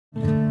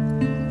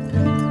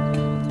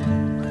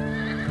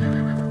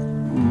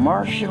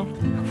Marshal.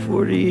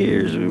 40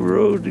 years we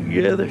rode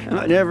together.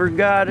 I never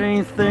got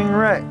anything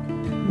right.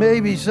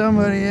 Maybe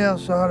somebody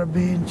else ought to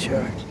be in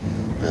charge.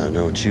 Now,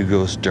 don't you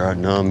go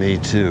starting on me,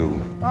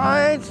 too.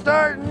 I ain't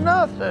starting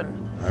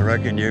nothing. I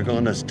reckon you're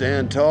gonna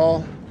stand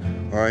tall,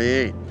 or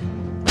you ain't.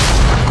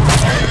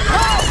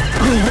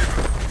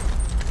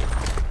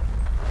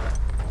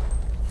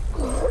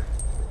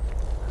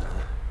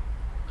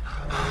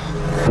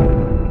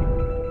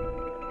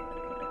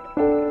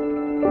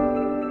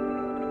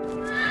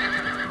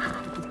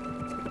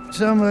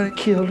 Somebody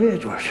killed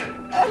Edward.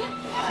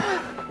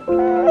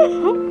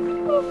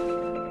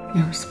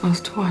 You were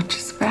supposed to watch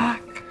his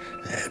back.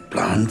 That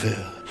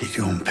Blondeville, he's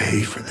gonna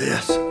pay for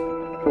this.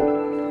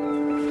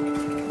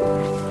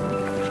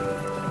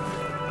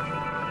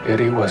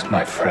 Eddie was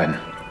my friend.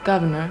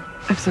 Governor,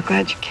 I'm so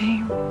glad you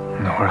came.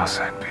 Nowhere else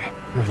I'd be.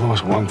 We've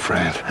lost one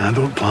friend, and I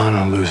don't plan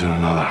on losing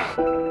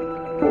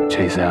another.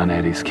 Chase down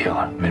Eddie's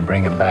killer, and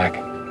bring him back.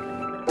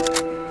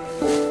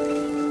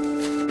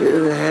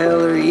 Who the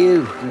hell are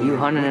you? You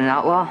hunting an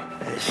outlaw?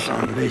 That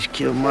son of a bitch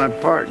killed my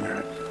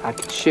partner. I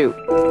could shoot.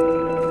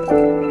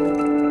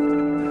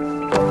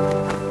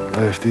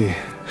 Lefty,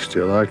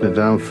 still acting a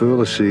damn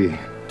fool to see.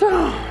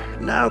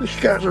 Now this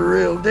guy's a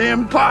real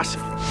damn posse.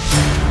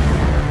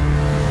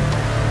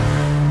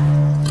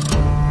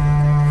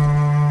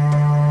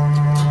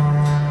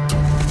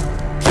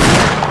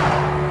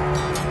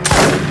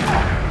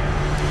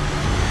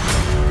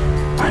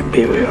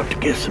 Maybe we have to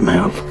get some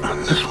help on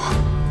this one.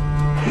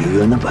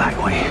 You in the back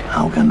way,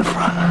 I'll go in the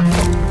front.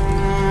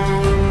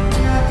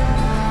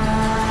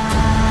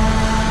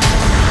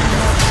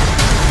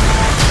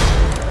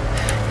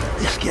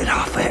 Let's get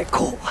off that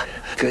colt,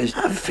 because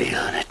I'm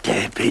feeling a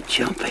tad bit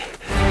jumpy.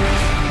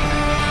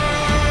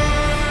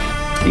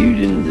 You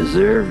didn't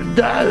deserve to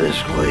die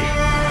this way.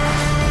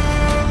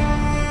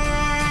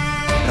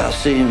 I'll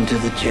see him to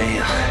the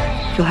jail.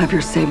 You'll have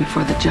your say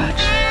before the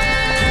judge.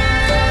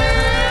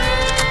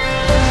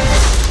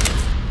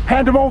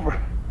 Hand him over.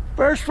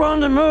 First one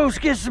that moves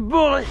gets the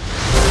bullet.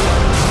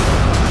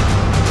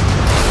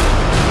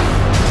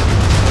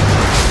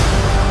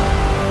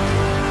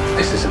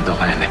 This isn't the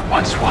land it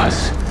once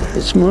was.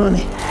 It's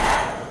money.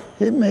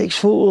 It makes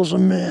fools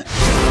of men.